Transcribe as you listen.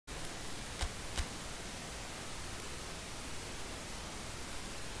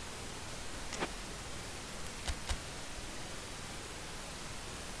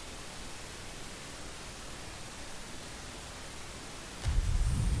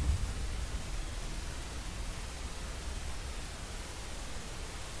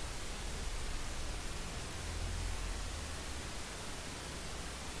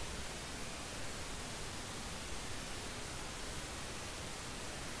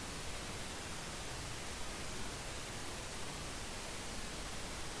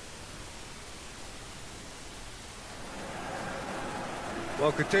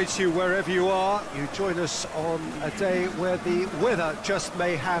Well, good day to you wherever you are. You join us on a day where the weather just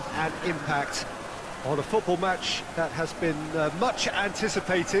may have an impact on a football match that has been much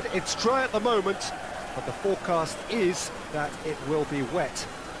anticipated. It's dry at the moment, but the forecast is that it will be wet,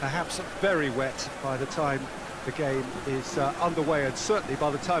 perhaps very wet by the time the game is underway, and certainly by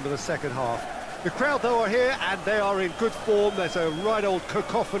the time of the second half. The crowd, though, are here, and they are in good form. There's a right old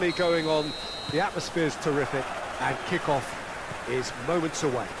cacophony going on. The atmosphere's terrific, and kick-off is moments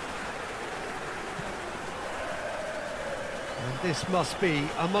away. And this must be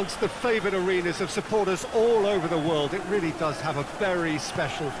amongst the favoured arenas of supporters all over the world. It really does have a very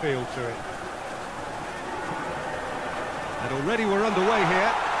special feel to it. And already we're underway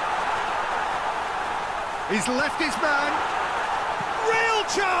here. He's left his man. Real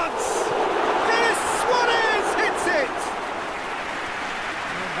chance! This Suarez hits it!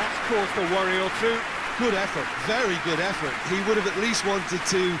 And that's caused a worry or two. Good effort, very good effort. He would have at least wanted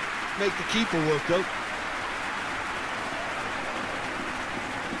to make the keeper work, though.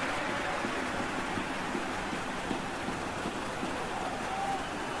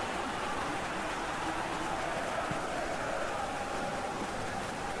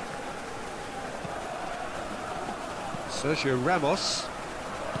 Sergio Ramos.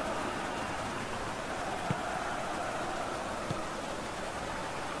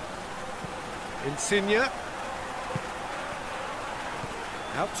 Insigne.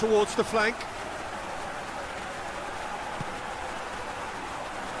 Out towards the flank.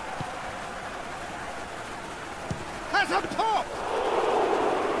 Has a pop!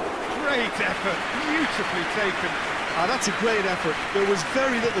 Great effort, beautifully taken. That's a great effort. There was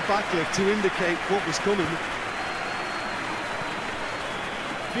very little backlift to indicate what was coming.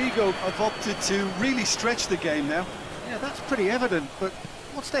 Vigo have opted to really stretch the game now. Yeah, that's pretty evident, but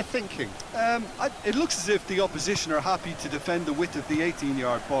what's their thinking? It looks as if the opposition are happy to defend the width of the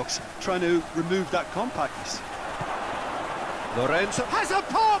 18-yard box, trying to remove that compactness. Lorenzo has a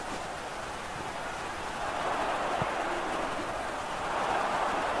pop!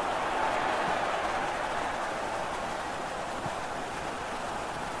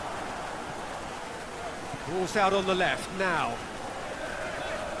 Ball's out on the left now.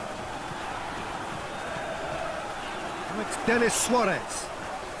 It's Denis Suarez.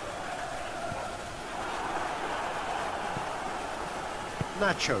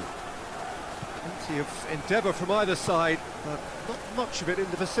 Nacho. Plenty of endeavour from either side, but not much of it in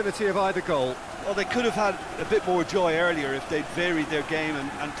the vicinity of either goal. Well, they could have had a bit more joy earlier if they'd varied their game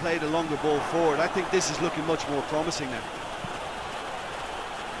and played a longer ball forward. I think this is looking much more promising now.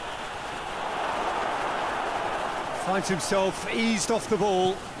 Finds himself eased off the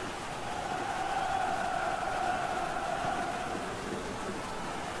ball.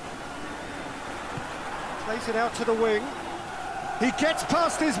 Plays it out to the wing. He gets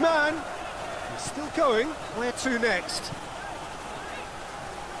past his man. He's still going. Where to next?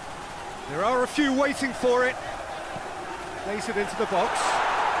 There are a few waiting for it. Plays it into the box.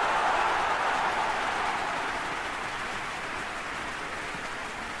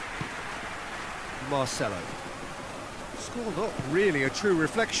 Marcelo. Score not really a true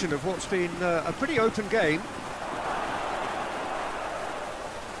reflection of what's been a pretty open game.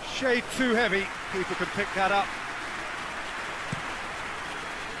 Shade too heavy. People can pick that up.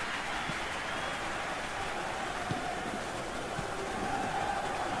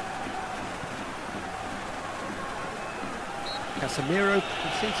 Casemiro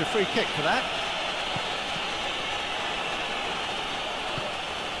concedes a free kick for that.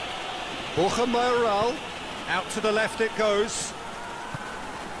 Borja Mayoral. Out to the left it goes.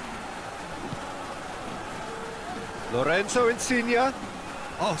 Lorenzo Insigne.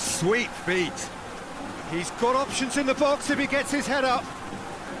 Oh, sweet feet. He's got options in the box if he gets his head up.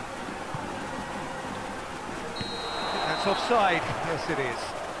 That's offside. Yes, it is.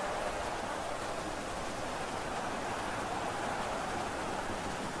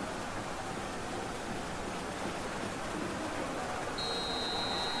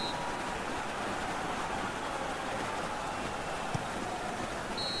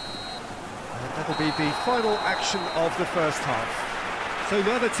 And that'll be the final action of the first half. So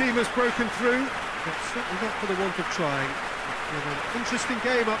the other team has broken through, but certainly not for the want of trying. It's been an interesting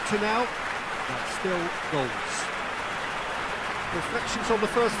game up to now, but still goals. Reflections on the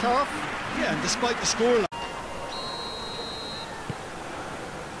first half? Yeah, and despite the scoreline.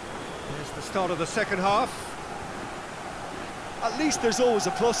 There's the start of the second half. At least there's always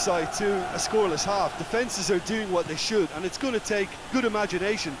a plus side to a scoreless half. Defences are doing what they should, and it's going to take good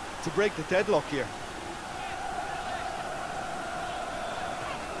imagination to break the deadlock here.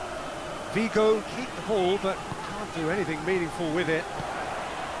 Vigo keep the ball, but can't do anything meaningful with it.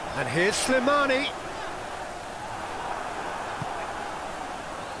 And here's Slimani.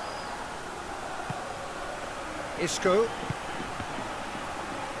 Isco.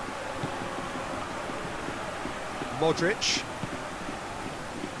 Modric.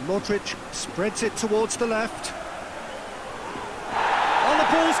 Modric spreads it towards the left. Oh, the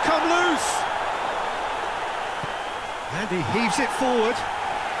ball's come loose! And he heaves it forward.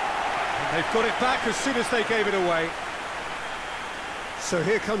 And they've got it back as soon as they gave it away. So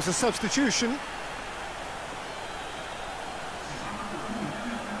here comes a substitution.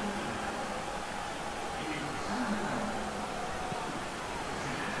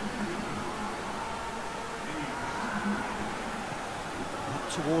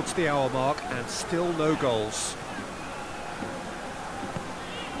 Towards the hour mark and still no goals.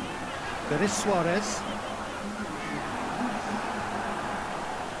 Denis Suarez.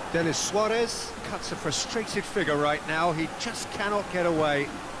 Denis Suarez cuts a frustrated figure right now. He just cannot get away.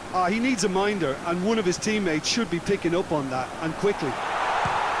 He needs a minder, and one of his teammates should be picking up on that, and quickly. He's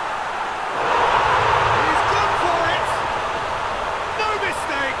gone for it! No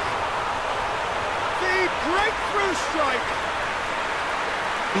mistake! The breakthrough strike!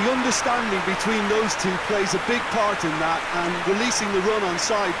 The understanding between those two plays a big part in that, and releasing the run on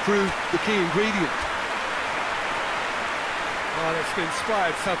side proved the key ingredient. Well, it's an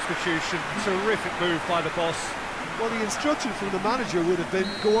inspired substitution. Terrific move by the boss. Well, the instruction from the manager would have been,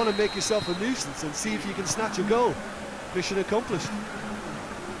 go on and make yourself a nuisance and see if you can snatch a goal. Mission accomplished.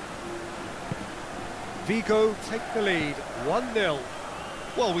 Vigo take the lead, 1-0.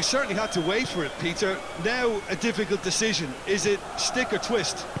 Well, we certainly had to wait for it, Peter. Now a difficult decision. Is it stick or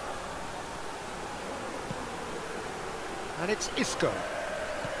twist? And it's Isco.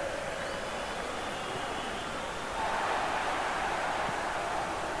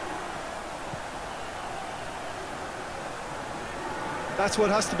 That's what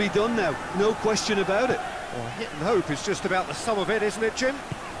has to be done now, no question about it. Well, hit and hope is just about the sum of it, isn't it, Jim?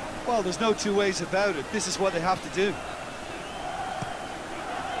 Well, there's no two ways about it. This is what they have to do.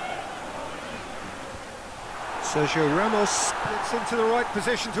 Sergio Ramos gets into the right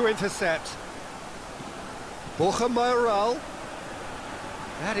position to intercept. Borja Mayoral.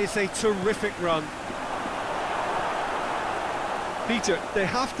 That is a terrific run. Peter, they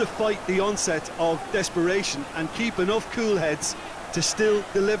have to fight the onset of desperation and keep enough cool heads to still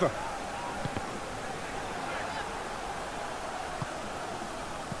deliver.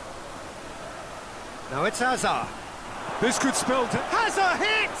 Now it's Hazard. This could spell... Hazard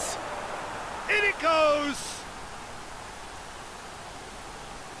hits! In it goes!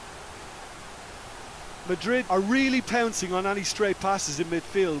 Madrid are really pouncing on any stray passes in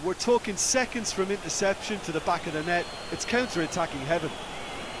midfield. We're talking seconds from interception to the back of the net. It's counter-attacking heaven.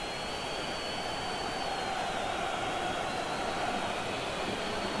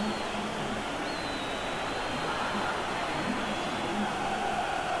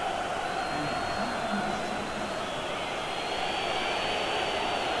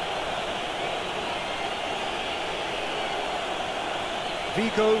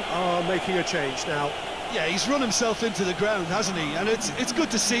 Vigo are making a change now. Yeah, he's run himself into the ground, hasn't he? And it's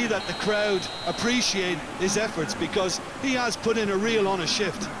good to see that the crowd appreciate his efforts, because he has put in a real honest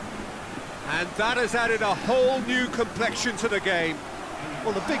shift. And that has added a whole new complexion to the game.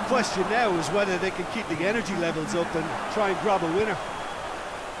 Well, the big question now is whether they can keep the energy levels up and try and grab a winner.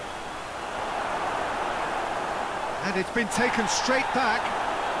 And it's been taken straight back.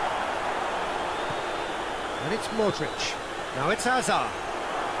 And it's Modric. Now it's Hazard.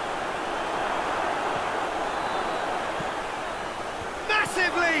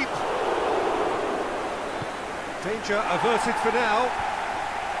 Massive leap! Danger averted for now.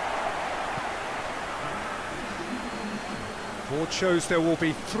 Board shows there will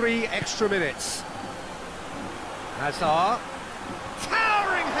be 3 extra minutes. Hazard.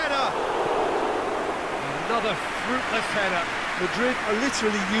 Towering header! Another fruitless header. Madrid are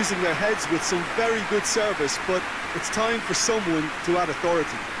literally using their heads with some very good service, but it's time for someone to add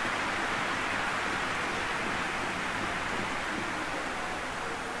authority.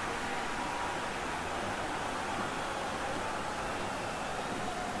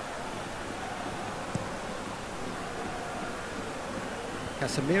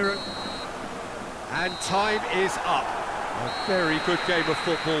 Casemiro. And time is up. A very good game of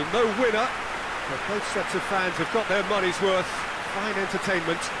football. No winner, but both sets of fans have got their money's worth. Fine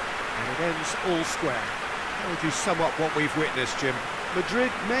entertainment, and it ends all square. How would you sum up what we've witnessed, Jim? Madrid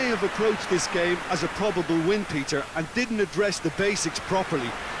may have approached this game as a probable win, Peter, and didn't address the basics properly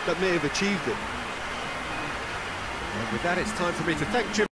that may have achieved it. And with that, it's time for me to thank Jim.